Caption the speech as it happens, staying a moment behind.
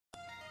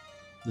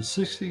The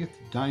 60th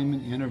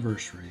Diamond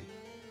Anniversary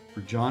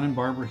for John and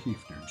Barbara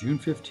Heifner, June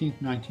 15,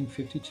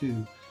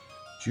 1952,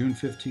 June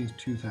 15,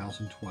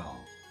 2012.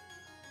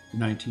 The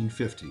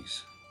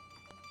 1950s.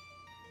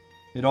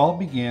 It all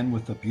began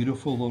with a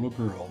beautiful little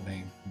girl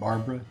named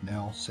Barbara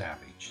Nell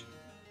Savage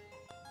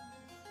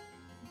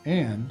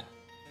and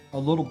a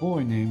little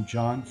boy named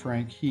John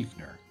Frank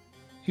Heifner.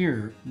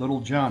 Here,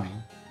 little Johnny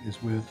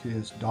is with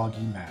his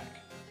doggy Mac.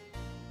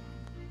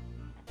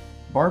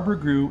 Barbara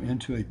grew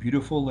into a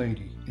beautiful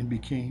lady and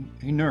became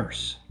a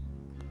nurse.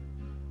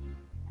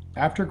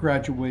 After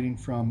graduating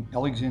from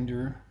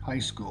Alexandria High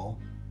School,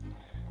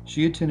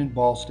 she attended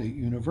Ball State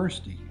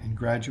University and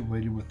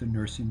graduated with a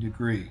nursing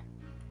degree.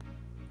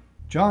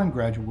 John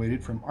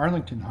graduated from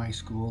Arlington High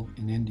School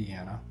in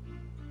Indiana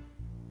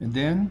and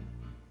then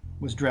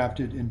was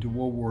drafted into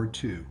World War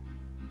II,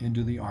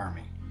 into the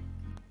Army.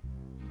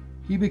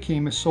 He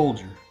became a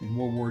soldier in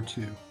World War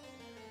II.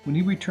 When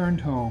he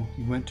returned home,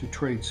 he went to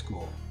trade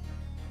school.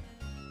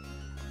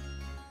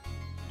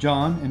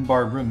 John and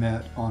Barbara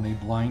met on a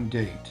blind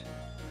date,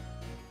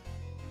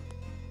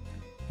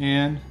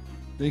 and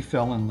they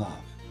fell in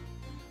love.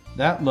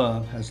 That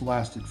love has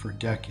lasted for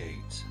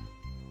decades.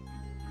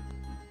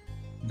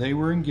 They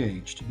were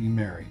engaged to be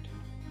married.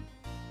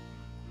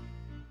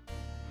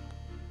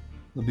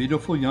 The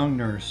beautiful young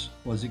nurse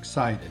was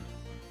excited.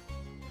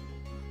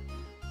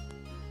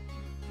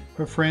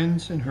 Her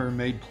friends and her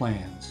made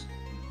plans.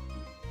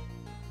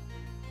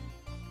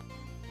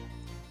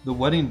 The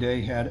wedding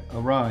day had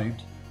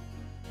arrived,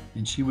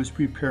 and she was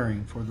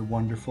preparing for the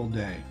wonderful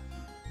day.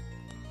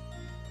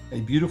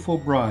 A beautiful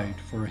bride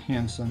for a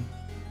handsome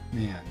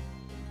man.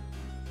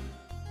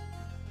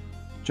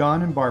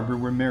 John and Barbara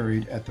were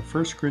married at the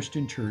First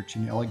Christian Church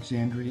in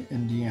Alexandria,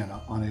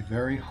 Indiana on a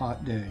very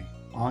hot day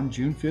on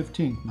June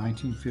 15,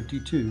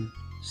 1952,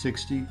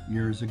 60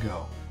 years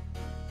ago.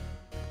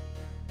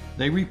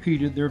 They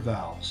repeated their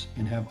vows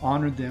and have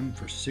honored them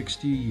for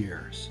 60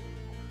 years.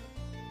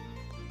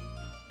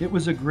 It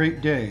was a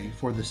great day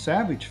for the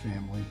Savage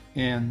family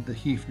and the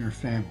Heifner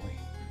family.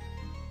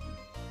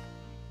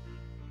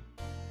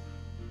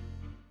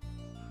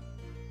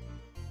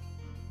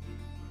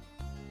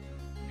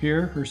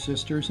 Here, her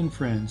sisters and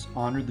friends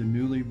honored the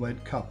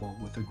newlywed couple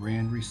with a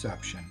grand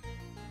reception.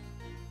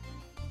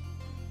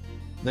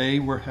 They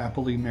were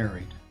happily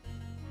married.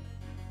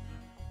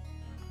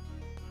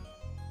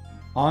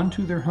 On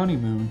to their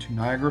honeymoon to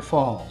Niagara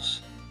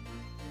Falls.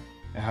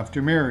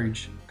 After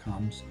marriage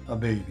comes a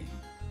baby.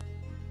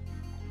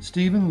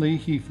 Stephen Lee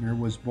Heifner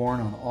was born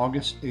on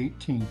August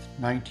 18,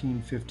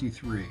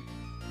 1953.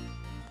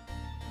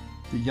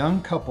 The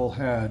young couple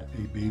had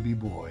a baby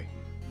boy.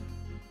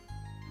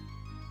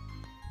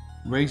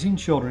 Raising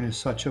children is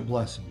such a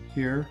blessing.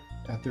 Here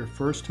at their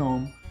first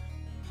home,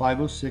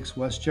 506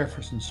 West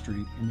Jefferson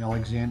Street in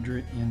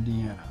Alexandria,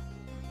 Indiana.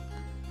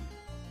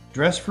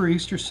 Dressed for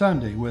Easter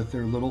Sunday with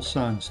their little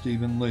son,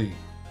 Stephen Lee.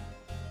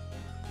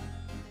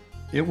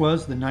 It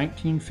was the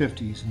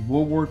 1950s and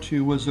World War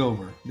II was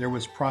over. There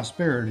was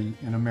prosperity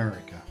in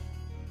America.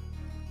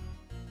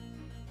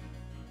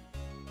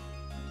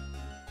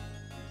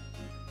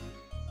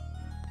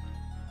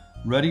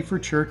 Ready for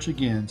church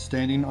again,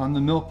 standing on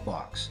the milk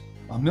box.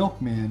 A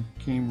milkman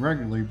came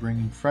regularly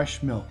bringing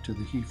fresh milk to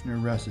the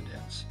Heifner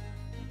residence.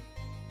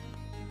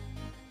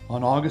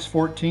 On August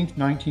 14,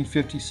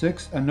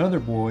 1956, another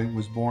boy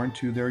was born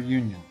to their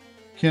union,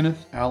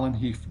 Kenneth Allen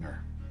Heifner.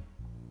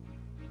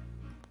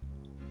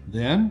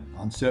 Then,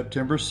 on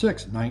September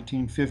 6,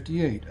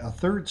 1958, a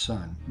third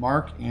son,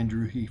 Mark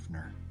Andrew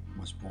Heifner,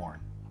 was born.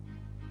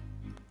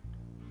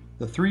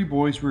 The three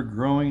boys were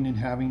growing and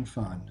having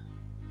fun.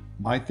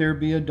 Might there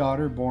be a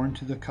daughter born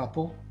to the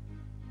couple?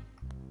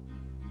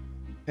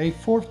 A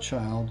fourth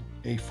child,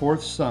 a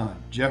fourth son,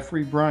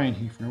 Jeffrey Bryan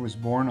Heifner, was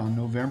born on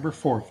November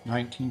 4,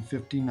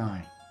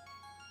 1959.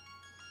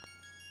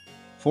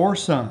 4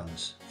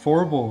 sons,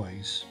 4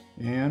 boys,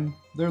 and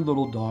their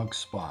little dog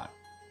Spot.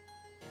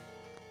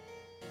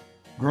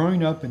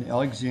 Growing up in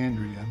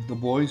Alexandria, the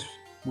boys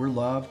were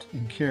loved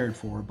and cared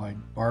for by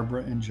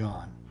Barbara and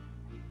John.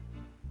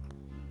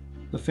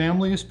 The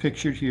family is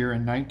pictured here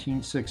in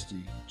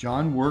 1960.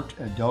 John worked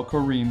at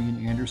Delco Remy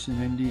in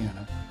Anderson,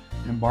 Indiana,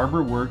 and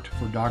Barbara worked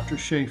for Dr.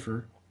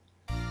 Schaefer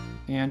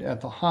and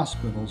at the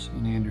hospitals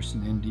in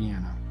Anderson,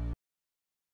 Indiana.